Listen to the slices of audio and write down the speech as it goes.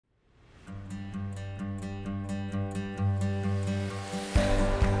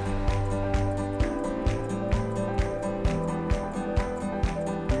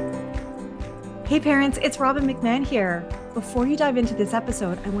Hey parents, it's Robin McMahon here. Before you dive into this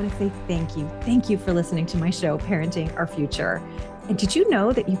episode, I want to say thank you. Thank you for listening to my show, Parenting Our Future. And did you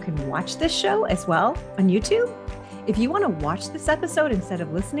know that you can watch this show as well on YouTube? If you want to watch this episode instead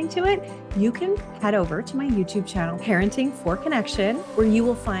of listening to it, you can head over to my YouTube channel, Parenting for Connection, where you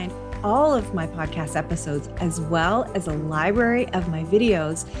will find all of my podcast episodes, as well as a library of my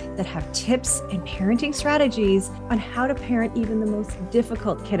videos that have tips and parenting strategies on how to parent even the most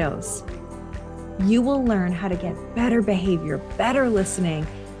difficult kiddos. You will learn how to get better behavior, better listening,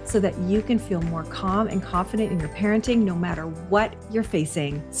 so that you can feel more calm and confident in your parenting, no matter what you're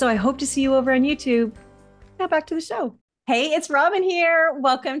facing. So I hope to see you over on YouTube. Now back to the show. Hey, it's Robin here.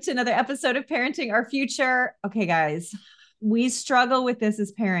 Welcome to another episode of Parenting Our Future. Okay, guys, we struggle with this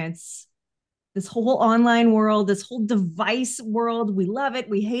as parents. This whole online world, this whole device world, we love it,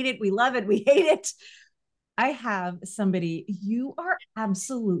 we hate it, we love it, we hate it. I have somebody you are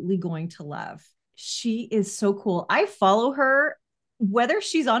absolutely going to love. She is so cool. I follow her, whether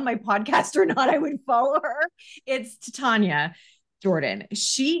she's on my podcast or not, I would follow her. It's Titania Jordan.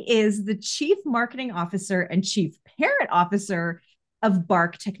 She is the Chief Marketing Officer and Chief Parent Officer of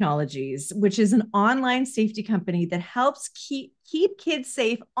Bark Technologies, which is an online safety company that helps keep kids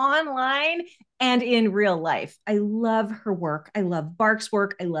safe online and in real life. I love her work. I love Bark's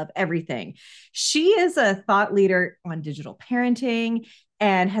work. I love everything. She is a thought leader on digital parenting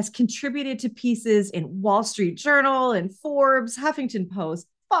and has contributed to pieces in Wall Street Journal and Forbes, Huffington Post,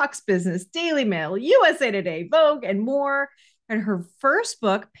 Fox Business, Daily Mail, USA Today, Vogue, and more. And her first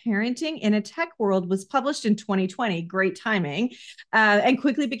book, Parenting in a Tech World, was published in 2020, great timing, and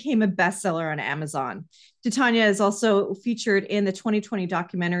quickly became a bestseller on Amazon. Titania is also featured in the 2020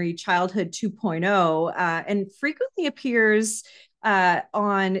 documentary Childhood 2.0 and frequently appears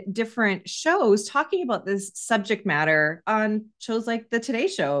on different shows talking about this subject matter on shows like The Today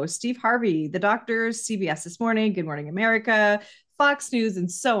Show, Steve Harvey, The Doctors, CBS This Morning, Good Morning America, Fox News,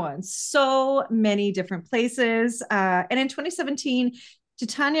 and so on. So many different places. And in 2017,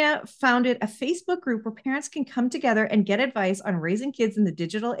 Titania founded a Facebook group where parents can come together and get advice on raising kids in the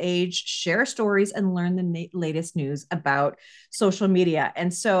digital age, share stories, and learn the latest news about social media.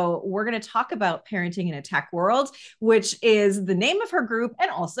 And so we're going to talk about parenting in a tech world, which is the name of her group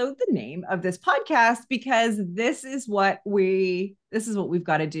and also the name of this podcast, because this is what we've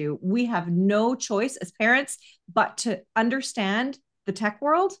got to do. We have no choice as parents but to understand the tech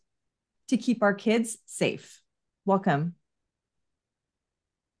world to keep our kids safe. Welcome.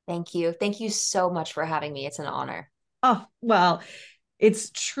 Thank you. Thank you so much for having me. It's an honor. Oh, well, it's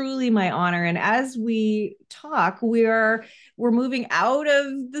truly my honor. And as we talk, we're moving out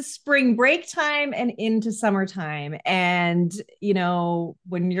of the spring break time and into summertime. And, you know,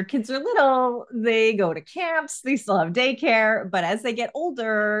 when your kids are little, they go to camps, they still have daycare. But as they get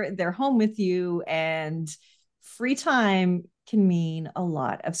older, they're home with you, and free time can mean a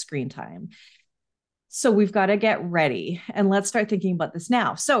lot of screen time. So we've got to get ready, and let's start thinking about this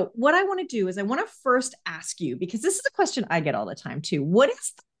now. So what I want to do is I want to first ask you, because this is a question I get all the time too. What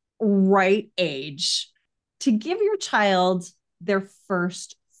is the right age to give your child their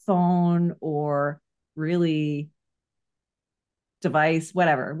first phone or really device,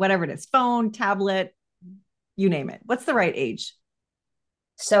 whatever it is, phone, tablet, you name it? What's the right age?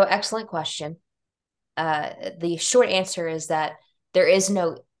 So excellent question. The short answer is that there is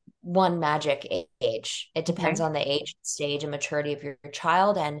no one magic age. It depends Okay. on the age, stage, and maturity of your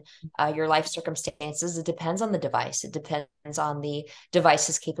child and your life circumstances. It depends on the device. It depends on the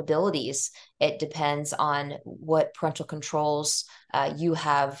device's capabilities. It depends on what parental controls you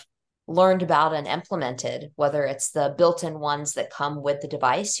have learned about and implemented, whether it's the built-in ones that come with the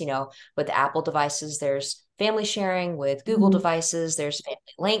device. You know, with Apple devices, there's family sharing. With Google Mhm. devices, there's Family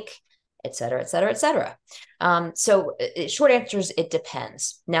Link, et cetera, et cetera, et cetera. So short answer is it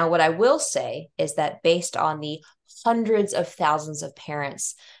depends. Now, what I will say is that based on the hundreds of thousands of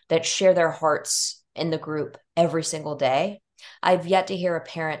parents that share their hearts in the group every single day, I've yet to hear a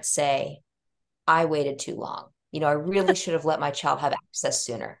parent say, I waited too long. You know, I really should have let my child have access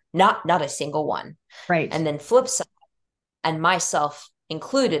sooner. Not a single one. Right. And then flip side, and myself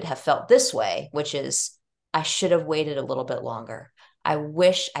included have felt this way, which is I should have waited a little bit longer. I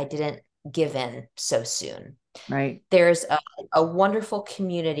wish I didn't give in so soon. Right. There's a wonderful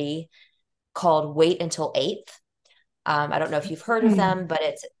community called Wait Until Eighth. I don't know if you've heard of Hmm. them, but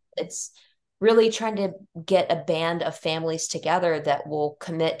it's really trying to get a band of families together that will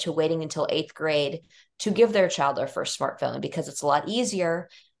commit to waiting until eighth grade to give their child their first smartphone, because it's a lot easier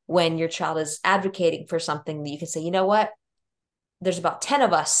when your child is advocating for something that you can say, you know what, there's about 10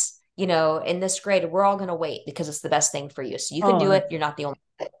 of us, you know, in this grade, we're all going to wait because it's the best thing for you. So you can do Oh, it. You're not the only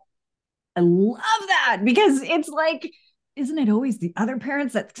one. I love that because it's like, isn't it always the other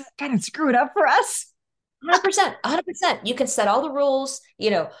parents that kind of screw it up for us? 100%, 100%. You can set all the rules,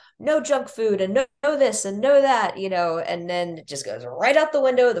 no junk food and no this and no that, and then it just goes right out the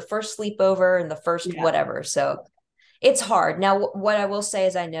window, the first sleepover and the first Yeah. whatever. So it's hard. Now, what I will say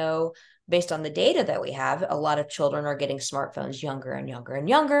is I know based on the data that we have, a lot of children are getting smartphones younger and younger and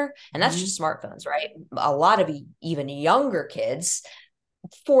younger. And that's Mhm. just smartphones, right? A lot of even younger kids,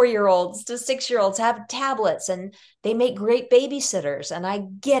 4-year-olds to 6-year-olds, have tablets and they make great babysitters. And I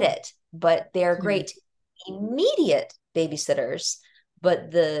get it, but they're Too. great immediate babysitters.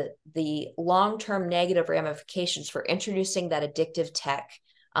 But the long-term negative ramifications for introducing that addictive tech,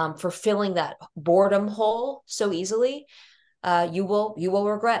 for filling that boredom hole so easily, you will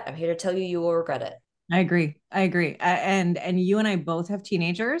regret. I'm here to tell you, you will regret it. I agree. I agree. And you and I both have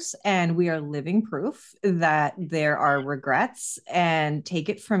teenagers, and we are living proof that there are regrets. And take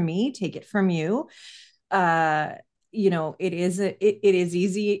it from me, take it from you. Uh, it is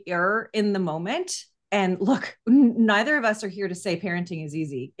easier in the moment. And look, neither of us are here to say parenting is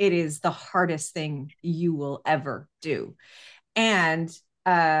easy. It is the hardest thing you will ever do. And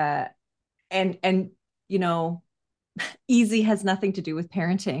uh, and you know easy has nothing to do with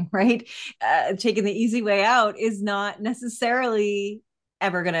parenting, right? Taking the easy way out is not necessarily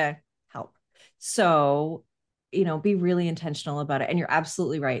ever going to help. So, be really intentional about it. And you're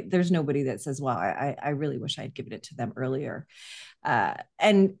absolutely right. There's nobody that says, well, I really wish I'd given it to them earlier.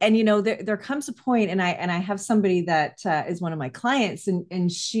 There comes a point, and I have somebody that is one of my clients, and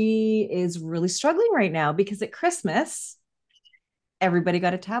she is really struggling right now because at Christmas, everybody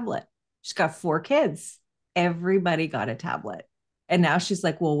got a tablet. She's got 4 kids. Everybody got a tablet. And now she's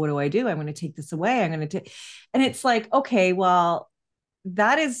like, well, what do I do? I'm going to take this away. I'm going to take, and it's like, okay, well,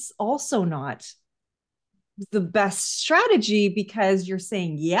 that is also not the best strategy because you're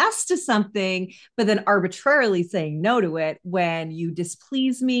saying yes to something, but then arbitrarily saying no to it when you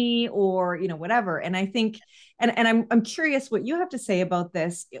displease me or, whatever. And I think, and I'm curious what you have to say about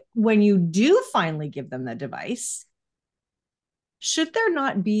this when you do finally give them the device. Should there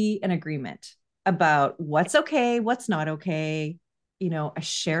not be an agreement about what's okay, what's not okay? A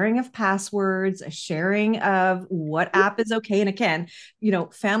sharing of passwords, a sharing of what app is okay. And again,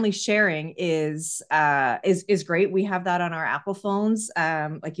 family sharing is great. We have that on our Apple phones.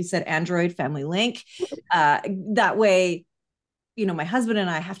 Like you said, Android Family Link. That way, my husband and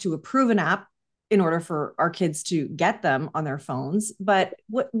I have to approve an app in order for our kids to get them on their phones. But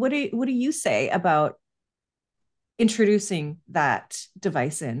what do you say about introducing that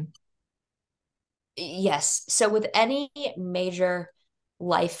device in? Yes. So with any major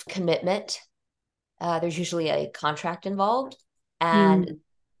life commitment, there's usually a contract involved. And Mm.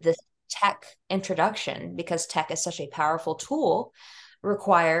 the tech introduction, because tech is such a powerful tool,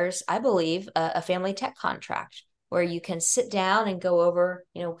 requires, I believe, a family tech contract where you can sit down and go over,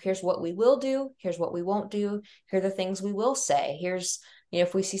 here's what we will do, here's what we won't do, here are the things we will say. Here's,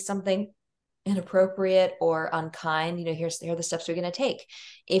 if we see something inappropriate or unkind, here are the steps we're going to take.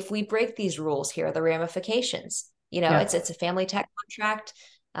 If we break these rules, here are the ramifications. Yeah. It's a family tech contract.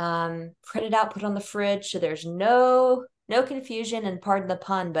 Print it out, put it on the fridge, so there's no confusion, and pardon the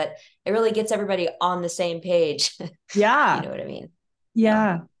pun, but it really gets everybody on the same page. You Yeah. know what I mean? So,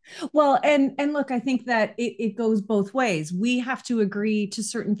 Yeah. Well, and look, I think that it goes both ways. We have to agree to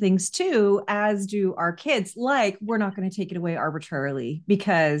certain things too, as do our kids. Like, we're not going to take it away arbitrarily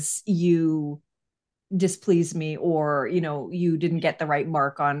because you displeased me, or you didn't get the right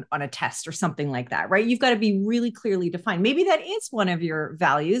mark on a test or something like that, right? You've got to be really clearly defined. Maybe that is one of your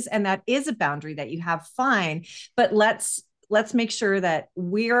values and that is a boundary that you have, fine, but let's make sure that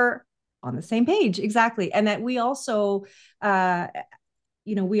we're on the same page, exactly, and that uh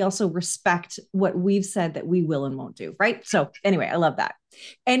we also respect what we've said that we will and won't do, right? So anyway, I love that.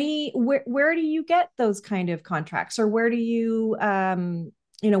 Where do you get those kind of contracts, or where do you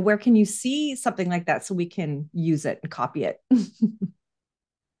where can you see something like that so we can use it and copy it?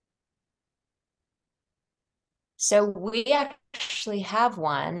 so we actually have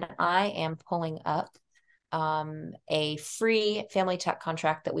one. I am pulling up a free family tech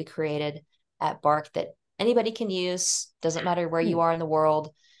contract that we created at Bark that anybody can use. Doesn't matter where you are in the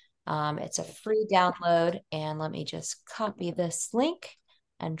world. It's a free download. And let me just copy this link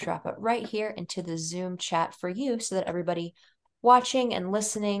and drop it right here into the Zoom chat for you so that everybody watching and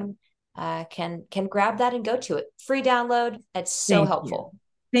listening can grab that and go to it. Free download. It's so Thank you. helpful.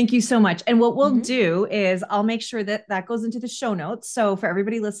 Thank you so much. And what we'll Mhm. do is I'll make sure that that goes into the show notes. So for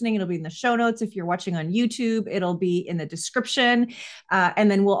everybody listening, it'll be in the show notes. If you're watching on YouTube, it'll be in the description. And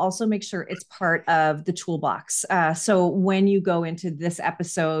then we'll also make sure it's part of the toolbox. So when you go into this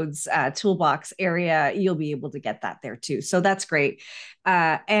episode's toolbox area, you'll be able to get that there too. So that's great.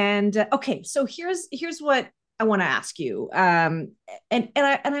 Okay, so here's what I want to ask you. And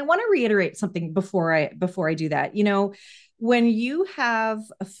I want to reiterate something before I do that. When you have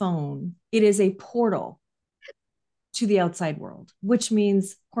a phone, it is a portal to the outside world, which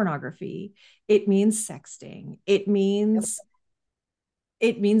means pornography. It means sexting. It means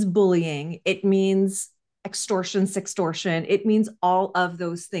bullying. It means extortion, sextortion. It means all of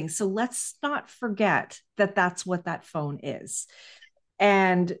those things. So let's not forget that that's what that phone is.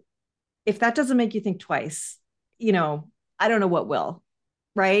 And if that doesn't make you think twice, you know, I don't know what will.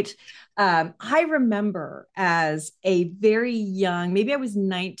 Right. I remember as a very young, maybe I was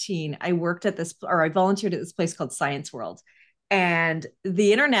 19, I worked at this, or I volunteered at this place called Science World. And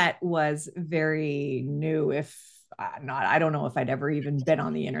the internet was very new, if not, I don't know if I'd ever even been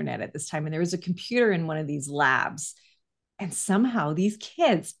on the internet at this time. And there was a computer in one of these labs. And somehow these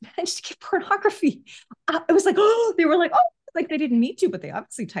kids managed to get pornography. It was like, oh, they were like, oh, like they didn't mean to, but they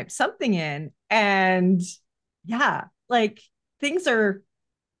obviously typed something in. And yeah, like things are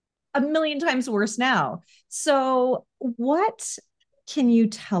a million times worse now. So, what can you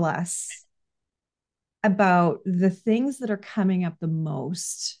tell us about the things that are coming up the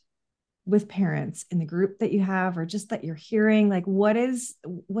most with parents in the group that you have, or just that you're hearing? Like,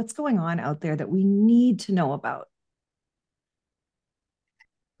 what's going on out there that we need to know about?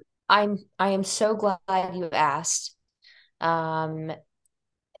 I am so glad you asked. Um,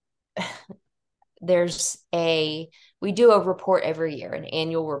 there's a we do a report every year, an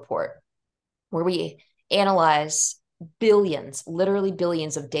annual report where we analyze billions, literally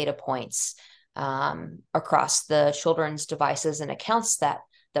billions of data points across the children's devices and accounts that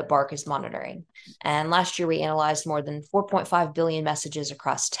Bark is monitoring. And last year we analyzed more than 4.5 billion messages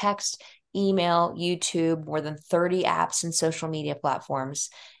across text, email, YouTube, more than 30 apps and social media platforms.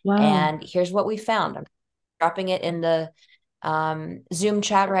 Wow. And here's what we found. I'm dropping it in the Zoom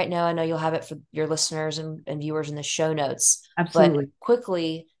chat right now. I know you'll have it for your listeners and viewers in the show notes, but Absolutely.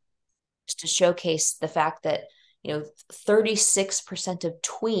 quickly, to showcase the fact that 36% of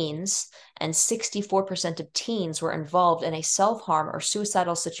tweens and 64% of teens were involved in a self-harm or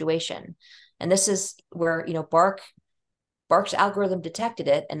suicidal situation. And this is where Bark's algorithm detected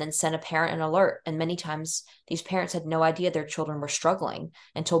it and then sent a parent an alert. And many times these parents had no idea their children were struggling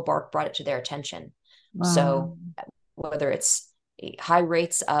until Bark brought it to their attention. Wow. So whether it's high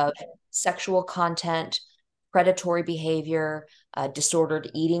rates of sexual content, predatory behavior,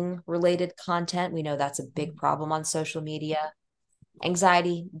 disordered eating related content. We know that's a big problem on social media.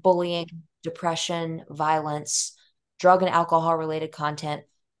 Anxiety, bullying, depression, violence, drug and alcohol related content.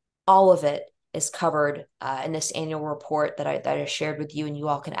 All of it is covered in this annual report that I shared with you, and you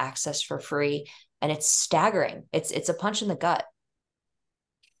all can access for free. And it's staggering. It's a punch in the gut.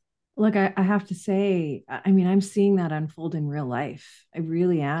 Look, I have to say, I mean, I'm seeing that unfold in real life. I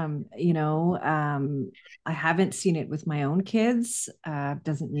really am. I haven't seen it with my own kids.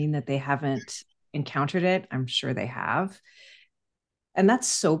 Doesn't mean that they haven't encountered it. I'm sure they have. And that's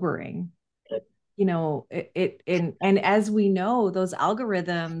sobering. And as we know, those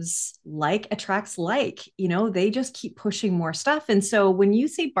algorithms like attracts like, they just keep pushing more stuff. And so when you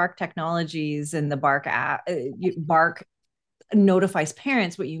see Bark Technologies and the Bark app, Bark notifies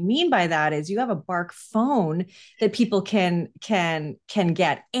parents, what you mean by that is you have a Bark phone that people can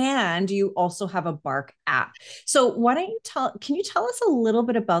get, and you also have a Bark app. So why don't you can you tell us a little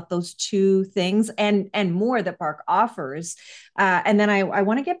bit about those two things and more that Bark offers, and then I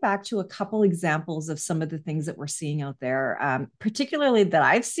want to get back to a couple examples of some of the things that we're seeing out there, particularly that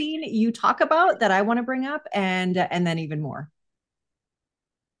I've seen you talk about that I want to bring up, and then even more.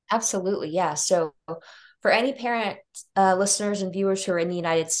 Absolutely. Yeah. So for any parent listeners and viewers who are in the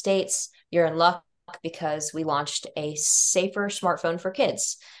United States, you're in luck because we launched a safer smartphone for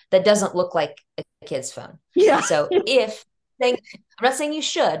kids that doesn't look like a kid's phone. Yeah. So I'm not saying you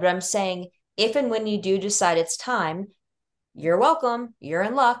should, but I'm saying if and when you do decide it's time, you're welcome. You're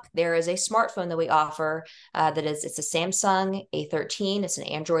in luck. There is a smartphone that we offer it's a Samsung A13. It's an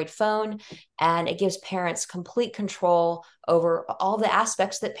Android phone, and it gives parents complete control over all the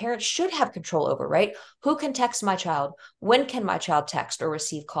aspects that parents should have control over, right? Who can text my child? When can my child text or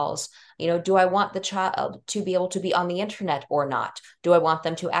receive calls? Do I want the child to be able to be on the internet or not? Do I want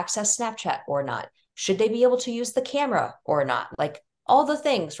them to access Snapchat or not? Should they be able to use the camera or not? Like all the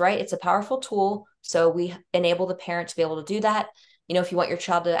things, right? It's a powerful tool. So we enable the parent to be able to do that. if you want your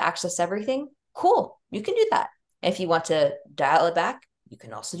child to access everything, cool, you can do that. If you want to dial it back, you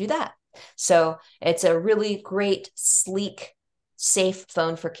can also do that. So it's a really great, sleek, safe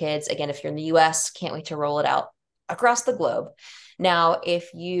phone for kids. Again, if you're in the US, can't wait to roll it out across the globe. Now,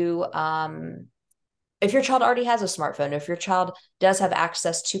 if your child already has a smartphone, if your child does have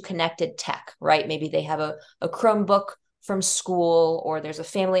access to connected tech, right? Maybe they have a Chromebook from school, or there's a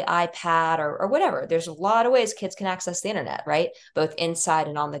family iPad, or whatever. There's a lot of ways kids can access the internet, right? Both inside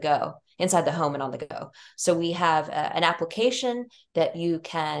and on the go, inside the home and on the go. So we have an application that you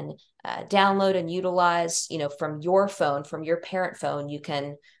can download and utilize, from your phone, from your parent phone. You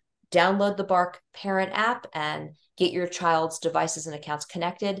can download the Bark parent app and get your child's devices and accounts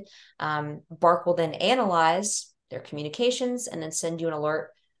connected. Bark will then analyze their communications and then send you an alert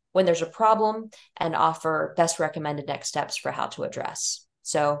when there's a problem and offer best recommended next steps for how to address.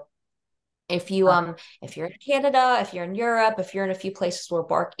 So if you're in Canada, if you're in Europe, if you're in a few places where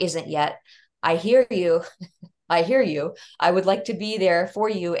Bark isn't yet, I hear you. I hear you. I would like to be there for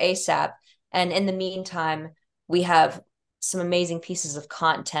you ASAP. And in the meantime, we have some amazing pieces of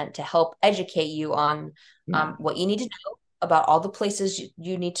content to help educate you on what you need to know about all the places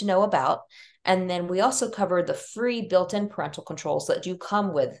you need to know about. And then we also cover the free built-in parental controls that do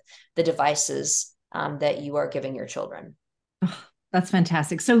come with the devices that you are giving your children. Oh, that's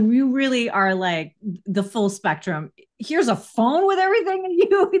fantastic. So you really are like the full spectrum. Here's a phone with everything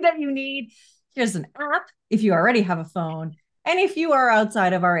that you need. Here's an app if you already have a phone. And if you are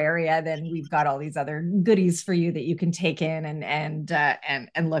outside of our area, then we've got all these other goodies for you that you can take in and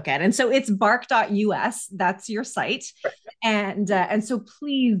look at. And so it's bark.us. That's your site. And so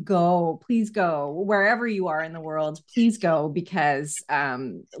please go wherever you are in the world. Please go, because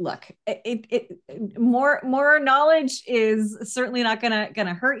look, more knowledge is certainly not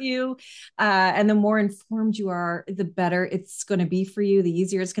gonna hurt you. And the more informed you are, the better it's going to be for you. The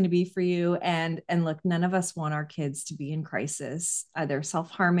easier it's going to be for you. And look, none of us want our kids to be in crisis, either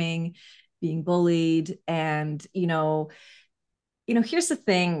self-harming, being bullied. And here's the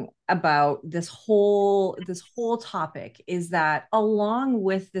thing about this whole topic is that along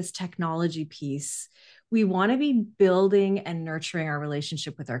with this technology piece, we want to be building and nurturing our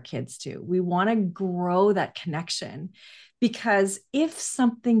relationship with our kids too. We want to grow that connection, because if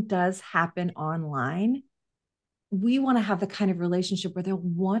something does happen online, we want to have the kind of relationship where they'll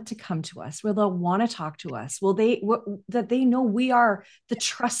want to come to us, where they'll want to talk to us, that they know we are the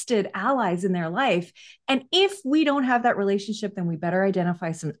trusted allies in their life. And if we don't have that relationship, then we better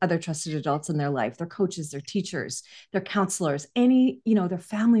identify some other trusted adults in their life, their coaches, their teachers, their counselors, their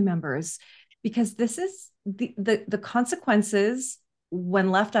family members, because this is the consequences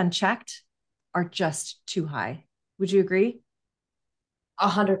when left unchecked are just too high. Would you agree?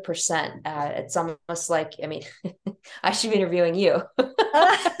 100%. It's almost like, I should be interviewing you.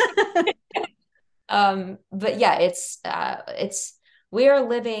 But yeah, we are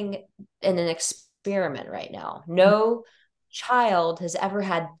living in an experiment right now. No child has ever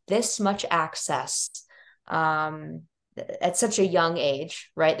had this much access at such a young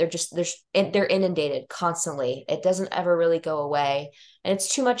age, right? They're inundated constantly. It doesn't ever really go away, and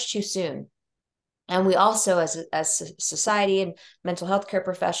it's too much too soon. And we also, as society and mental health care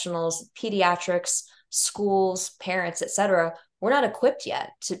professionals, pediatrics, schools, parents, etc., we're not equipped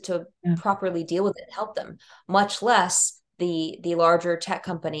yet to properly deal with it and help them, much less the larger tech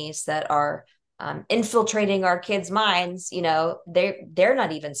companies that are infiltrating our kids' minds. They're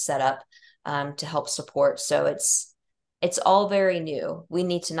not even set up to help support. So it's all very new. We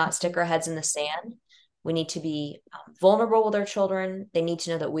need to not stick our heads in the sand. We need to be vulnerable with our children. They need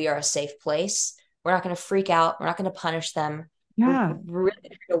to know that we are a safe place. We're not going to freak out. We're not going to punish them. Yeah. We're really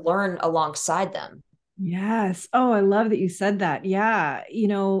going to learn alongside them. Yes. Oh, I love that you said that. Yeah.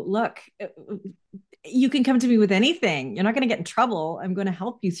 Look, you can come to me with anything. You're not going to get in trouble. I'm going to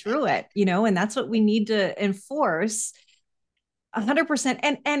help you through it, and that's what we need to enforce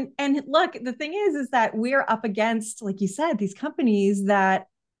 100%. And look, the thing is that we're up against, like you said, these companies that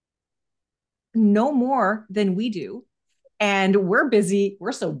know more than we do. And we're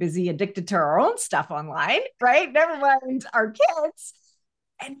so busy, addicted to our own stuff online, right? Never mind our kids.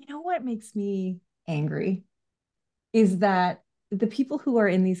 And you know what makes me angry is that the people who are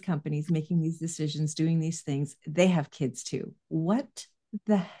in these companies making these decisions, doing these things, they have kids too. What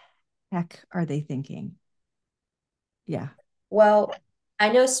the heck are they thinking? Yeah. Well, I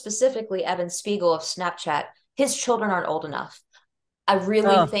know specifically Evan Spiegel of Snapchat, his children aren't old enough. I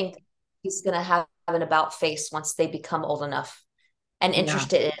really think he's going to have an about face once they become old enough and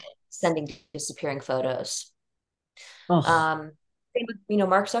interested in sending disappearing photos. Mark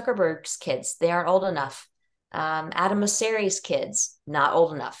Zuckerberg's kids, they aren't old enough. Adam Mosseri's kids, not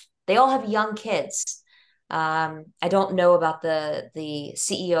old enough. They all have young kids. I don't know about the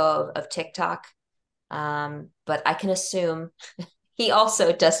CEO of TikTok, but I can assume he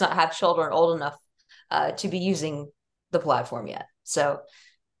also does not have children old enough to be using the platform yet. So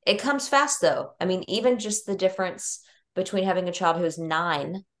it comes fast, though. I mean, even just the difference between having a child who is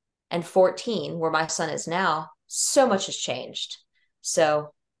 9 and 14, where my son is now, so much has changed.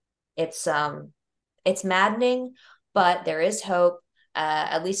 So it's it's maddening, but there is hope.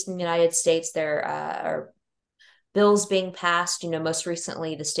 At least in the United States, there are bills being passed. Most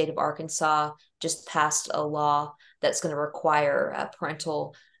recently, the state of Arkansas just passed a law that's going to require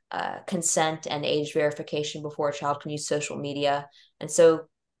parental consent and age verification before a child can use social media. And so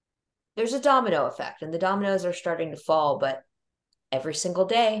there's a domino effect, and the dominoes are starting to fall. But every single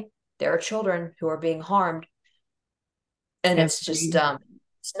day, there are children who are being harmed, and it's just Every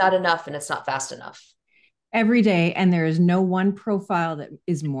it's not enough, and it's not fast enough. every day, and there is no one profile that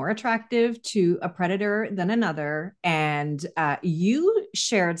is more attractive to a predator than another. And you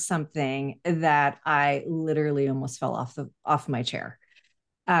shared something that I literally almost fell off my chair,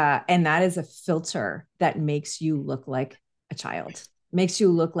 and that is a filter that makes you look like a child, makes you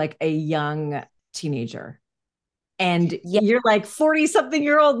look like a young teenager. And Yeah, you're like 40 something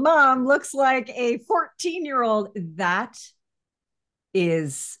year old mom looks like a 14-year-old. That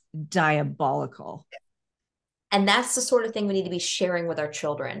is diabolical. and that's the sort of thing we need to be sharing with our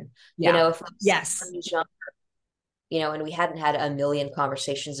children. Yeah. If Yes. somebody's young, and we hadn't had a million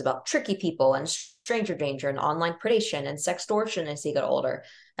conversations about tricky people and stranger danger and online predation and sextortion as he got older,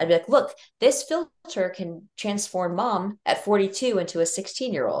 I'd be like, look, this filter can transform mom at 42 into a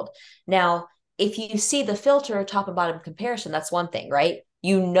 16-year-old. Now, if you see the filter top and bottom comparison, that's one thing, right?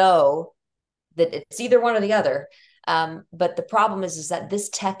 You know that it's either one or the other. But the problem is that this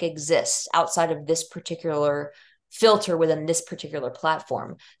tech exists outside of this particular filter within this particular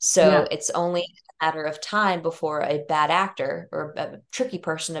platform. Yeah. So it's only a matter of time before a bad actor or a tricky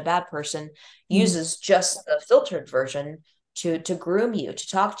person, a bad person, Mm. uses just the filtered version to groom you, to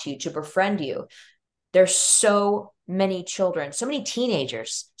talk to you, to befriend you. There's so many children, so many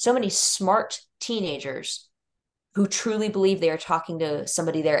teenagers, so many smart teenagers who truly believe they are talking to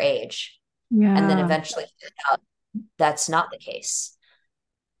somebody their age, and then Yeah. eventually find out that's not the case.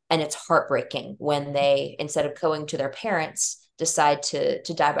 And it's heartbreaking when they, instead of going to their parents, decide to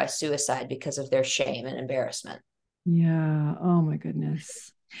die by suicide because of their shame and embarrassment. Yeah. Oh my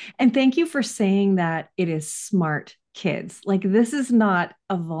goodness. And thank you for saying that it is smart kids. Like, this is not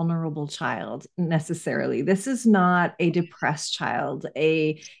a vulnerable child necessarily. This is not a depressed child,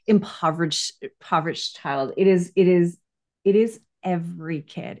 a impoverished child. It is every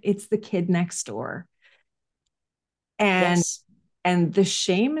kid. It's the kid next door. And Yes. and the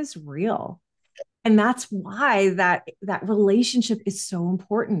shame is real. And that's why that relationship is so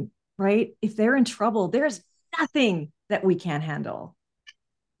important, right? If they're in trouble, there's nothing that we can't handle.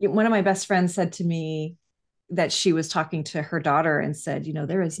 One of my best friends said to me that she was talking to her daughter and said,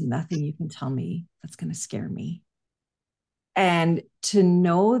 there is nothing you can tell me that's going to scare me. And to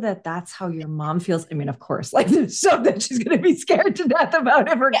know that that's how your mom feels. I mean, of course, like, there's stuff that she's going to be scared to death about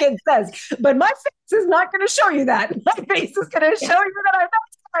if her Yeah. kid says, but my face is not going to show you that. My face is going to show you that I'm not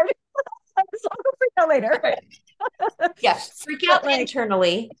sorry. So I'll freak out later. Yeah. Freak But out like,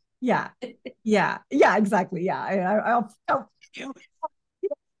 internally. yeah, yeah, exactly. Yeah. I'll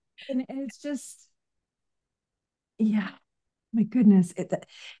and it's just, yeah, my goodness.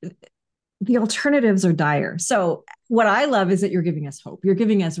 The alternatives are dire. So what I love is that you're giving us hope. You're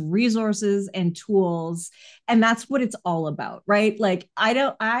giving us resources and tools, and that's what it's all about, right? Like,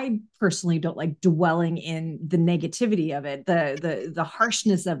 I personally don't like dwelling in the negativity of it, the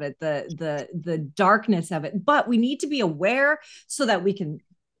harshness of it, the darkness of it. But we need to be aware so that we can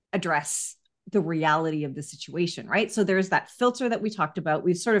address the reality of the situation, right? So there's that filter that we talked about.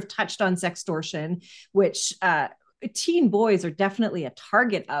 We've sort of touched on sextortion, which teen boys are definitely a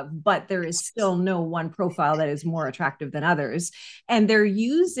target of, but there is still no one profile that is more attractive than others. And they're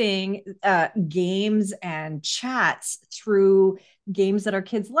using games and chats through games that our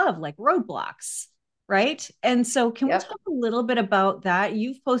kids love, like Roblox. Right. And so, can we Yep. talk a little bit about that?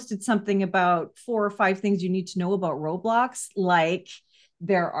 You've posted something about 4 or 5 things you need to know about Roblox, like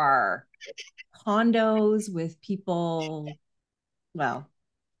there are condos with people. Well,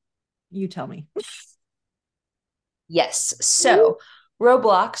 you tell me. Yes. So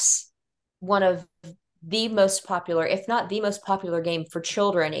Roblox, one of the most popular, if not the most popular game for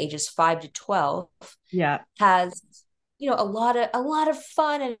children ages 5 to 12, Yeah. has a lot of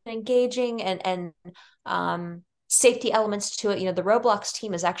fun and engaging and safety elements to it. The Roblox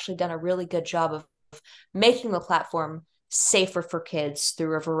team has actually done a really good job of making the platform safer for kids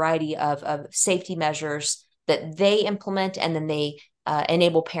through a variety of safety measures that they implement, and then they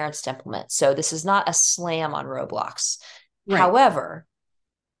enable parents to implement. So this is not a slam on Roblox. Right. However,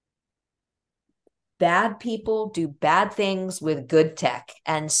 bad people do bad things with good tech.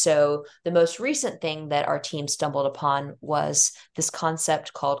 And so the most recent thing that our team stumbled upon was this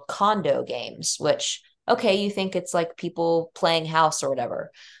concept called condo games, which, okay, you think it's like people playing house or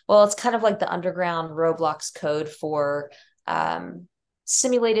whatever. Well, it's kind of like the underground Roblox code for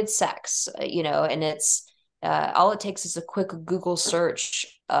simulated sex, and it's all it takes is a quick Google search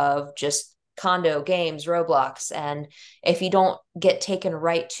of just condo games, Roblox. And if you don't get taken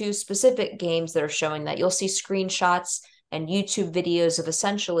right to specific games that are showing that, you'll see screenshots and YouTube videos of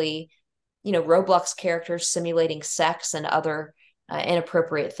essentially, Roblox characters simulating sex and other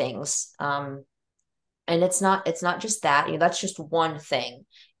inappropriate things. And it's not just that, that's just one thing,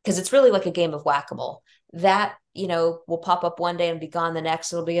 because it's really like a game of whack-a-mole that, will pop up one day and be gone the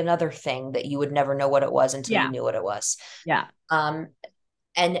next. It'll be another thing that you would never know what it was until you knew what it was. Yeah.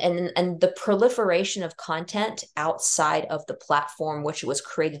 And the proliferation of content outside of the platform which it was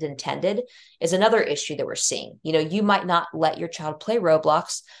created intended is another issue that we're seeing. You might not let your child play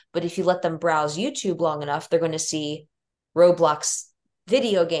Roblox, but if you let them browse YouTube long enough, they're going to see Roblox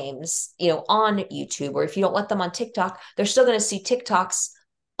video games, on YouTube. Or if you don't let them on TikTok, they're still going to see TikToks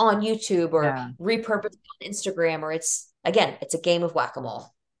on YouTube or repurposed on Instagram. Or it's a game of whack-a-mole.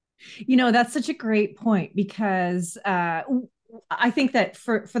 That's such a great point, because I think that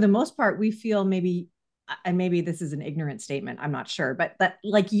for the most part, we feel maybe, and maybe this is an ignorant statement, I'm not sure, but that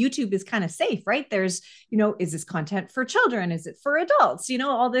like YouTube is kind of safe, right? There's, is this content for children? Is it for adults?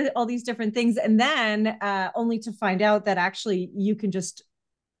 All these different things. And then only to find out that actually you can just,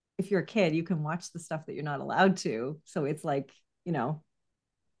 if you're a kid, you can watch the stuff that you're not allowed to. So it's like,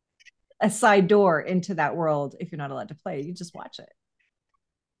 a side door into that world. If you're not allowed to play, you just watch it.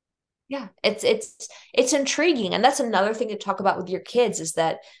 Yeah, it's intriguing. And that's another thing to talk about with your kids is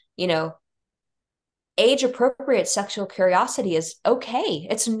that, age appropriate sexual curiosity is okay.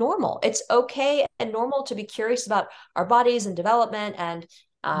 It's normal. It's okay and normal to be curious about our bodies and development and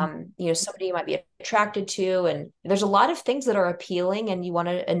somebody you might be attracted to. And there's a lot of things that are appealing and you want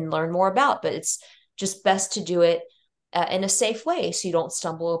to learn more about, but it's just best to do it in a safe way, so you don't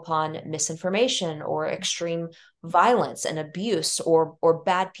stumble upon misinformation or extreme violence and abuse or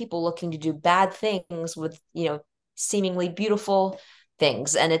bad people looking to do bad things with seemingly beautiful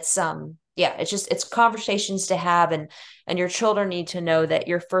things. And it's it's conversations to have, and your children need to know that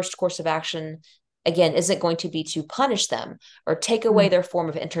your first course of action again isn't going to be to punish them or take away their form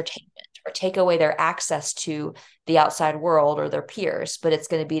of entertainment or take away their access to the outside world or their peers, but it's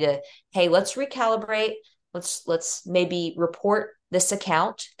going to be to, hey, let's recalibrate. Let's maybe report this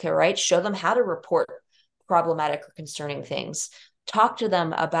account, okay, right? Show them how to report problematic or concerning things. Talk to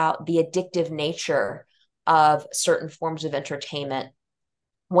them about the addictive nature of certain forms of entertainment,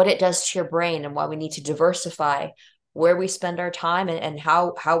 what it does to your brain, and why we need to diversify where we spend our time and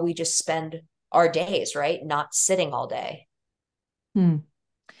how we just spend our days, right? Not sitting all day.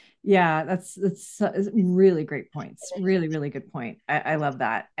 Yeah, that's really great points. Really, really good point. I love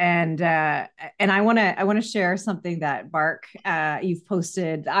that. And I want to share something that Bark you've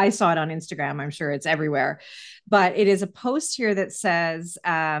posted. I saw it on Instagram. I'm sure it's everywhere, but it is a post here that says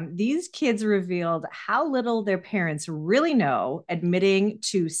these kids revealed how little their parents really know, admitting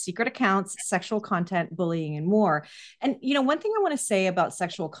to secret accounts, sexual content, bullying, and more. And one thing I want to say about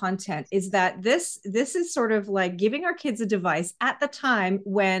sexual content is that this is sort of like giving our kids a device at the time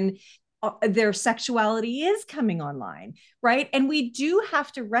when their sexuality is coming online, right? And we do have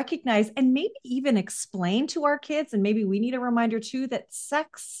to recognize and maybe even explain to our kids, and maybe we need a reminder too, that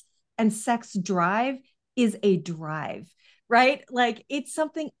sex and sex drive is a drive, right? Like it's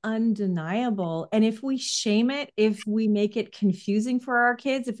something undeniable. And if we shame it, if we make it confusing for our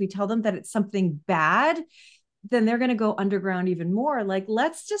kids, if we tell them that it's something bad, then they're going to go underground even more. Like,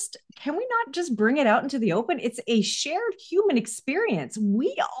 can we not just bring it out into the open? It's a shared human experience.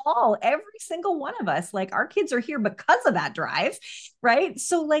 We all, every single one of us, like our kids are here because of that drive, right?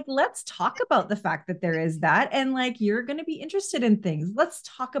 So like, let's talk about the fact that there is that. And like, you're going to be interested in things. Let's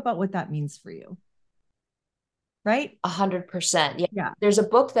talk about what that means for you. Right? 100%. Yeah. There's a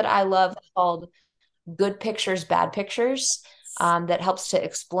book that I love called Good Pictures, Bad Pictures, that helps to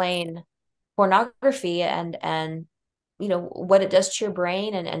explain pornography and what it does to your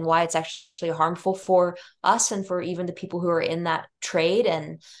brain and why it's actually harmful for us and for even the people who are in that trade.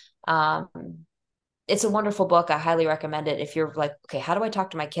 And it's a wonderful book. I highly recommend it if you're like, okay, how do I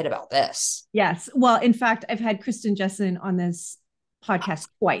talk to my kid about this? Yes. Well, in fact, I've had Kristen Jessen on this podcast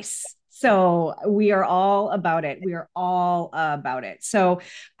twice. So we are all about it. We are all about it. So,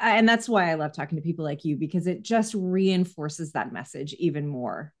 and that's why I love talking to people like you, because it just reinforces that message even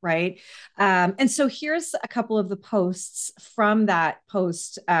more. Right. And so here's a couple of the posts from that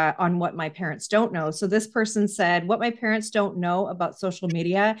post on what my parents don't know. So this person said, what my parents don't know about social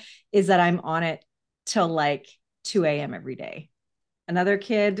media is that I'm on it till like 2 a.m. every day. Another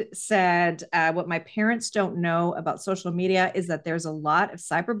kid said, what my parents don't know about social media is that there's a lot of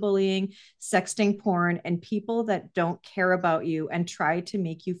cyberbullying, sexting porn, and people that don't care about you and try to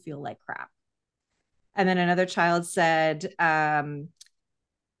make you feel like crap. And then another child said,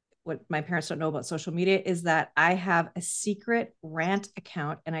 what my parents don't know about social media is that I have a secret rant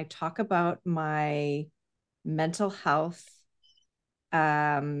account and I talk about my mental health.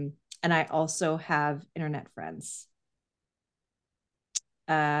 And I also have internet friends.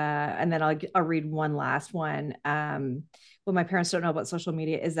 And then I'll read one last one. What my parents don't know about social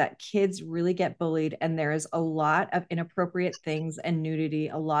media is that kids really get bullied, and there is a lot of inappropriate things and nudity.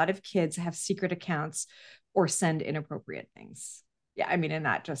 A lot of kids have secret accounts or send inappropriate things. Yeah, I mean, and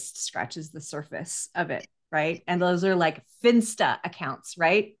that just scratches the surface of it, right? And those are like Finsta accounts,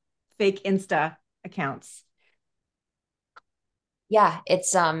 right? Fake Insta accounts. Yeah,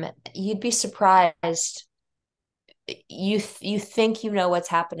 it's you'd be surprised. You think you know what's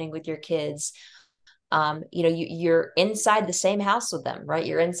happening with your kids. You're inside the same house with them, right?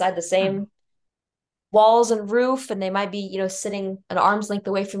 You're inside the Yeah. same walls and roof, and they might be, sitting an arm's length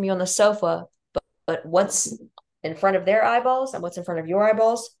away from you on the sofa, but what's in front of their eyeballs and what's in front of your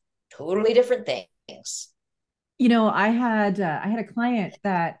eyeballs, totally different things. I had a client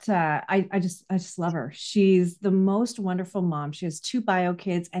that I just love her. She's the most wonderful mom. She has two bio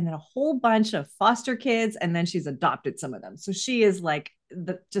kids and then a whole bunch of foster kids, and then she's adopted some of them. So she is like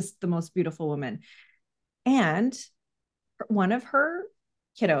just the most beautiful woman. And one of her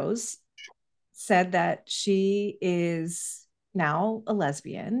kiddos said that she is now a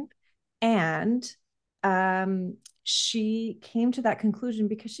lesbian, and she came to that conclusion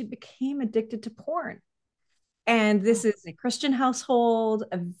because she became addicted to porn. And this is a Christian household,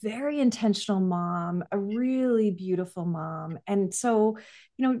 a very intentional mom, a really beautiful mom. And so,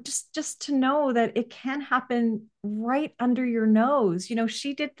 just to know that it can happen right under your nose.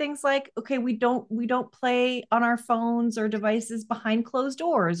 She did things like, okay, we don't play on our phones or devices behind closed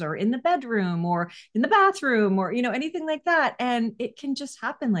doors or in the bedroom or in the bathroom or anything like that. And it can just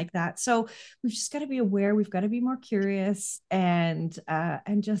happen like that. So we've just got to be aware, we've got to be more curious, and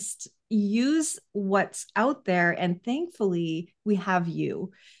just use what's out there. And thankfully, we have you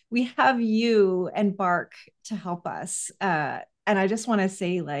and Bark to help us. And I just want to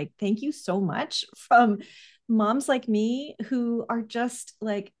say, like, thank you so much from moms like me who are just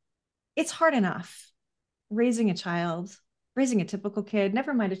like, it's hard enough raising a child, raising a typical kid,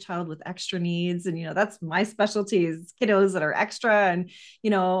 never mind a child with extra needs. And, that's my specialty is kiddos that are extra and,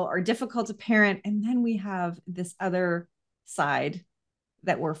 are difficult to parent. And then we have this other side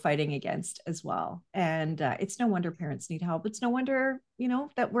that we're fighting against as well. And it's no wonder parents need help. It's no wonder,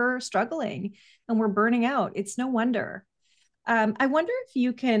 that we're struggling and we're burning out. It's no wonder. I wonder if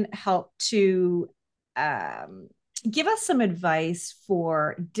you can help to um, give us some advice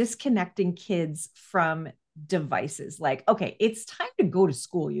for disconnecting kids from devices. Like, okay, it's time to go to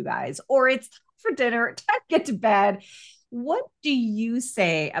school, you guys, or it's time for dinner, time to get to bed. What do you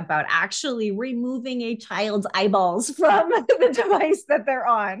say about actually removing a child's eyeballs from the device that they're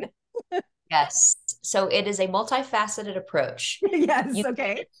on? Yes. So it is a multifaceted approach. Yes. You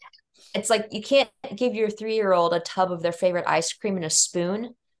Okay. It's like you can't give your 3-year-old a tub of their favorite ice cream and a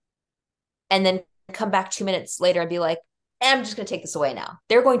spoon and then come back 2 minutes later and be like, I'm just going to take this away now.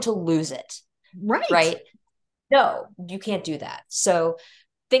 They're going to lose it, Right. right? No, you can't do that. So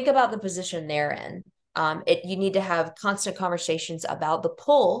think about the position they're in. You need to have constant conversations about the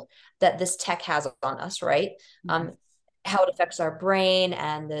pull that this tech has on us, right? Yes. How it affects our brain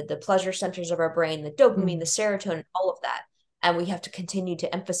and the pleasure centers of our brain, the dopamine, the Mm. serotonin, all of that. And we have to continue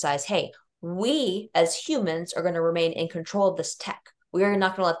to emphasize, hey, we as humans are going to remain in control of this tech. We are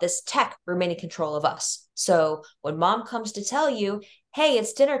not going to let this tech remain in control of us. So when mom comes to tell you, hey,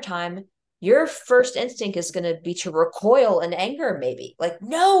 it's dinner time, your first instinct is going to be to recoil in anger, maybe like,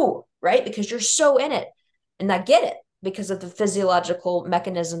 no, right? Because you're so in it. And I get it because of the physiological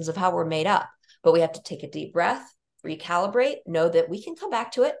mechanisms of how we're made up. But we have to take a deep breath, recalibrate, know that we can come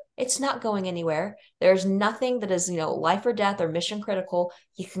back to it. It's not going anywhere. There's nothing that is, life or death or mission critical.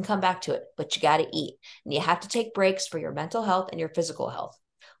 You can come back to it, but you got to eat. And you have to take breaks for your mental health and your physical health.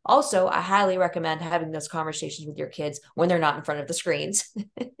 Also, I highly recommend having those conversations with your kids when they're not in front of the screens.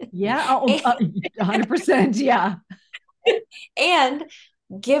 Yeah. Oh, 100%. Yeah. And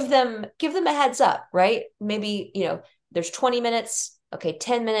give them a heads up, right? Maybe, there's 20 minutes, okay,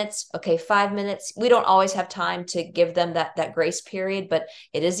 10 minutes, okay, 5 minutes. We don't always have time to give them that grace period, but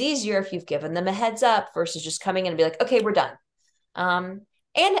it is easier if you've given them a heads up versus just coming in and be like, okay, we're done. And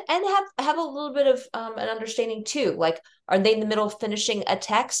have a little bit of an understanding too. Like, are they in the middle of finishing a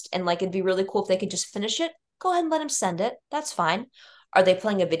text and like it'd be really cool if they could just finish it? Go ahead and let them send it. That's fine. Are they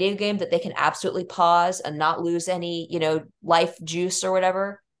playing a video game that they can absolutely pause and not lose any, life juice or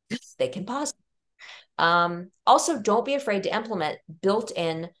whatever? They can pause. Also, don't be afraid to implement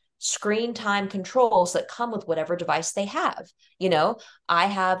built-in screen time controls that come with whatever device they have. I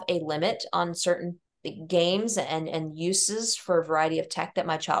have a limit on certain games and uses for a variety of tech that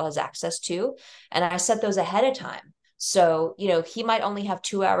my child has access to, and I set those ahead of time. So, he might only have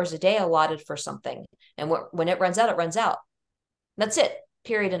 2 hours a day allotted for something, and when it runs out, it runs out. That's it.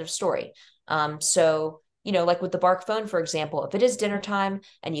 Period. End of story. So, like with the Bark phone, for example, if it is dinner time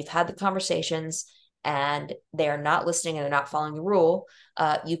and you've had the conversations and they are not listening and they're not following the rule,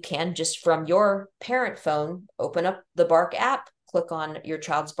 you can just from your parent phone open up the Bark app, click on your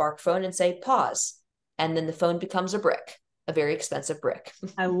child's Bark phone and say pause. And then the phone becomes a brick, a very expensive brick.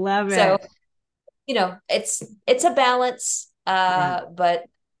 I love it. So, it's a balance, but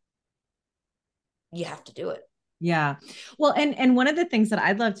you have to do it. Yeah. Well, and one of the things that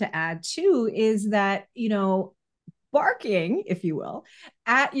I'd love to add too is that, barking, if you will,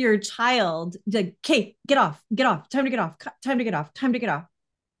 at your child, like, Kate, get off, time to get off, time to get off, time to get off.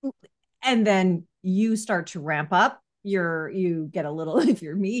 And then you start to ramp up. You get a little, if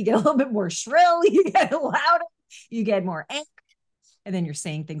you're me, you get a little bit more shrill, you get louder, you get more angry. And then you're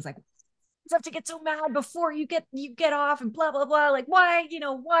saying things like, have to get so mad before you get off and blah blah blah, like why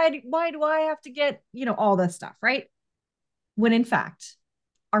do I have to get all this stuff, right? When in fact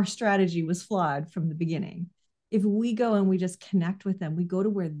our strategy was flawed from the beginning. If we go and we just connect with them, we go to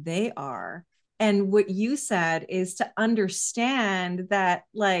where they are. And what you said is to understand that,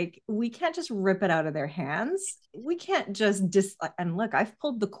 like, we can't just rip it out of their hands. We can't just and look, I've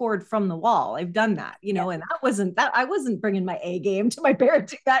pulled the cord from the wall. I've done that, and I wasn't bringing my A game to my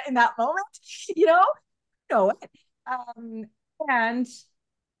parenting that in that moment, no. And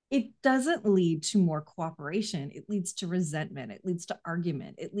it doesn't lead to more cooperation. It leads to resentment. It leads to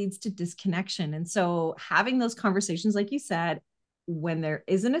argument. It leads to disconnection. And so having those conversations, like you said, when there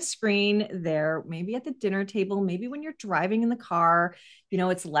isn't a screen there, maybe at the dinner table, maybe when you're driving in the car,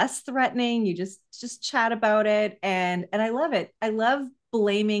 it's less threatening. You just chat about it. And I love it. I love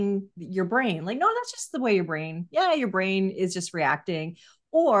blaming your brain. Like, no, that's just the way your brain is just reacting.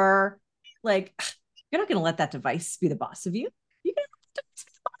 Or like, you're not going to let that device be the boss of you. You're going to let the device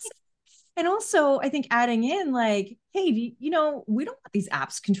be the boss of you. And also I think adding in like, hey, we don't want these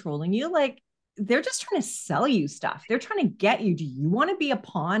apps controlling you. Like, they're just trying to sell you stuff. They're trying to get you. Do you want to be a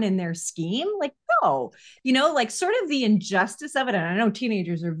pawn in their scheme? Like, no, like sort of the injustice of it. And I know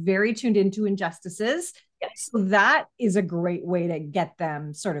teenagers are very tuned into injustices. Yes. So that is a great way to get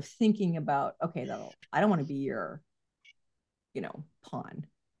them sort of thinking about, okay, I don't want to be your, pawn.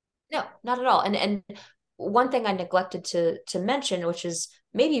 No, not at all. And one thing I neglected to mention, which is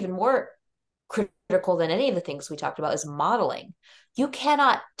maybe even more critical than any of the things we talked about, is modeling. You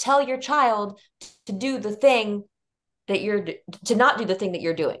cannot tell your child to do the thing to not do the thing that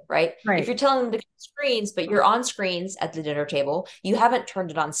you're doing, right? If you're telling them to screens, but you're on screens at the dinner table, you haven't turned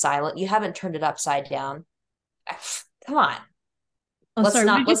it on silent, you haven't turned it upside down. Come on. Oh, sorry.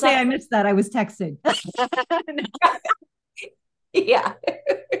 What did you say? I missed that. I was texting. Yeah.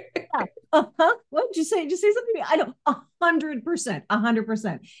 What did you say? Did you say something? I don't.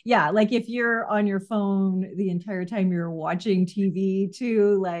 100%. Yeah. Like if you're on your phone the entire time you're watching TV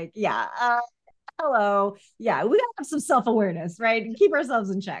too, like, yeah. Hello. Yeah. We gotta have some self-awareness, right? And keep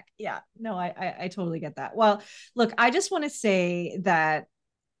ourselves in check. Yeah. No, I totally get that. Well, look, I just want to say that,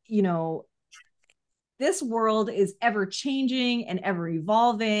 this world is ever changing and ever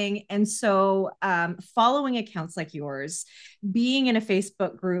evolving. And so following accounts like yours, being in a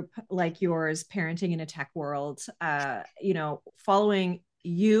Facebook group like yours, Parenting in a Tech World, following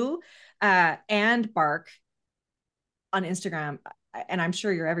you and Bark on Instagram, and I'm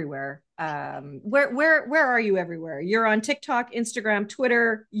sure you're everywhere. Where are you everywhere? You're on TikTok, Instagram,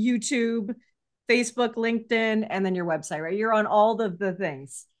 Twitter, YouTube, Facebook, LinkedIn, and then your website, right? You're on all the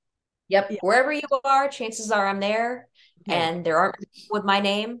things. Yep. Yeah. Wherever you are, chances are I'm there. Okay. And there aren't people with my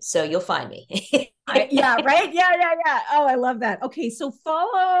name, so you'll find me. Yeah, right? Yeah. Oh, I love that. Okay, so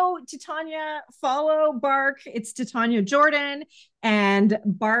follow Titania, follow Bark. It's Titania Jordan and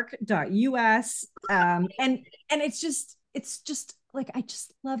bark.us. And it's just like, I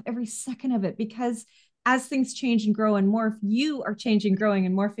just love every second of it because as things change and grow and morph, you are changing, growing,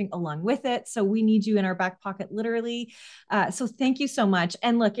 and morphing along with it. So we need you in our back pocket, literally. So thank you so much.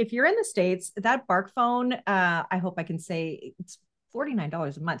 And look, if you're in the States, that Bark phone, I hope I can say it's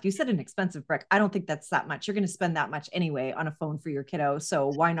 $49 a month. You said an expensive brick. I don't think that's that much. You're going to spend that much anyway on a phone for your kiddo. So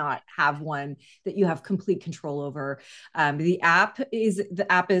why not have one that you have complete control over? The app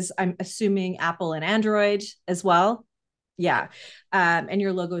is, I'm assuming, Apple and Android as well. Yeah. And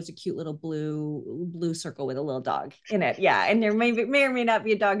your logo is a cute little blue circle with a little dog in it. Yeah. And there may or may not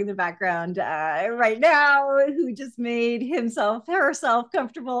be a dog in the background right now who just made herself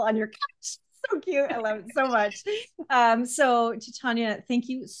comfortable on your couch. So cute. I love it so much. So Titania, thank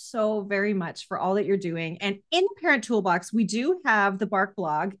you so very much for all that you're doing. And in Parent Toolbox, we do have the Bark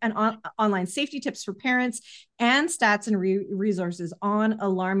blog and online safety tips for parents and stats and resources on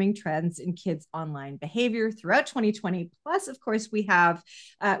alarming trends in kids' online behavior throughout 2020. Plus, of course, we have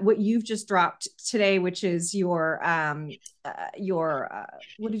what you've just dropped today, which is your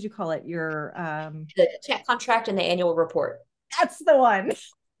what did you call it? The chat contract and the annual report. That's the one.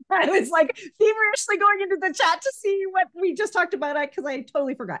 I was like feverishly going into the chat to see what we just talked about because I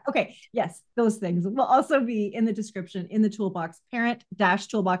totally forgot. Okay. Yes, those things will also be in the description in the toolbox.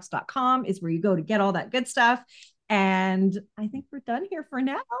 Parent-toolbox.com is where you go to get all that good stuff. And I think we're done here for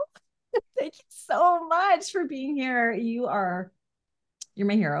now. Thank you so much for being here. You're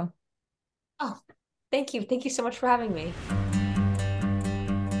my hero. Oh, thank you. Thank you so much for having me.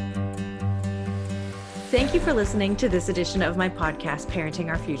 Thank you for listening to this edition of my podcast, Parenting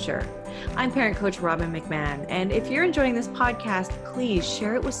Our Future. I'm parent coach Robin McMahon, and if you're enjoying this podcast, please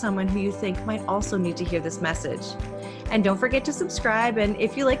share it with someone who you think might also need to hear this message. And don't forget to subscribe, and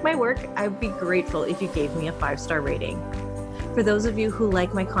if you like my work, I'd be grateful if you gave me a 5-star rating. For those of you who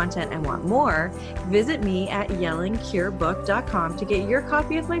like my content and want more, visit me at yellingcurebook.com to get your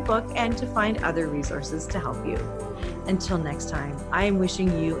copy of my book and to find other resources to help you. Until next time, I am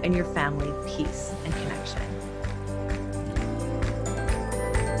wishing you and your family peace and connection.